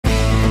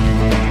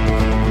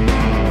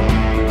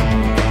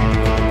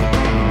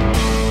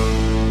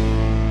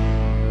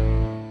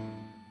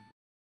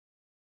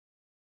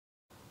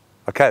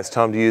Okay, it's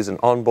time to use an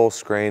on-ball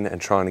screen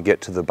and trying to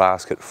get to the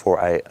basket for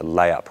a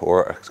layup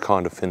or a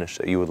kind of finish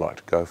that you would like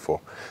to go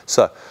for.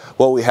 So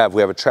what we have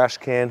a trash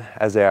can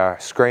as our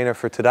screener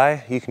for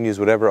today. You can use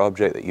whatever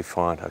object that you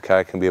find,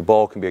 okay? It can be a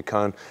ball, it can be a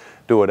cone,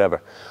 do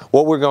whatever.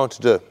 What we're going to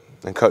do,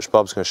 and Coach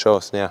Bob's going to show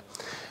us now,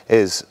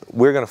 is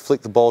we're going to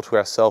flick the ball to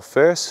ourselves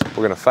first.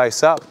 We're going to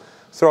face up,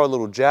 throw a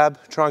little jab,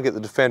 try and get the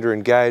defender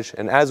engaged,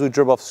 and as we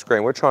dribble off the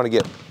screen, we're trying to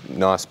get,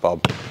 nice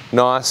Bob,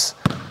 nice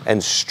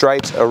and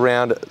straight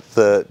around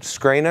the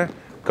screener,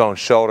 going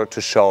shoulder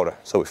to shoulder.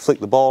 So we flick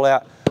the ball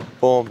out,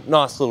 boom,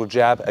 nice little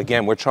jab.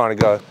 Again, we're trying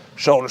to go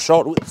shoulder to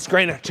shoulder with the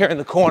screener, tear in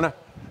the corner,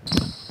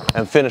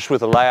 and finish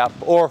with a layup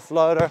or a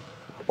floater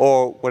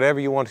or whatever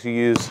you want to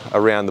use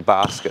around the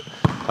basket,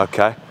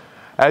 okay?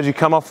 As you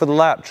come off for the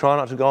layup, try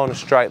not to go on a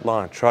straight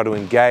line. Try to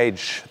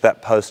engage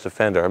that post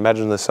defender.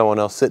 Imagine there's someone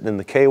else sitting in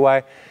the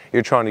keyway.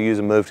 You're trying to use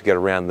a move to get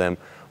around them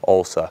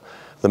also.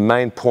 The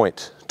main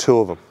point, two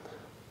of them.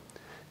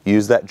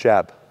 Use that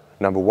jab.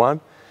 Number one,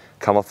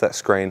 come off that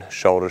screen,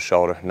 shoulder to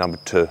shoulder. Number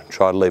two,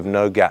 try to leave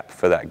no gap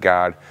for that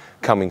guard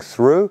coming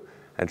through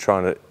and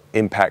trying to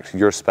impact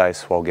your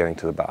space while getting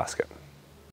to the basket.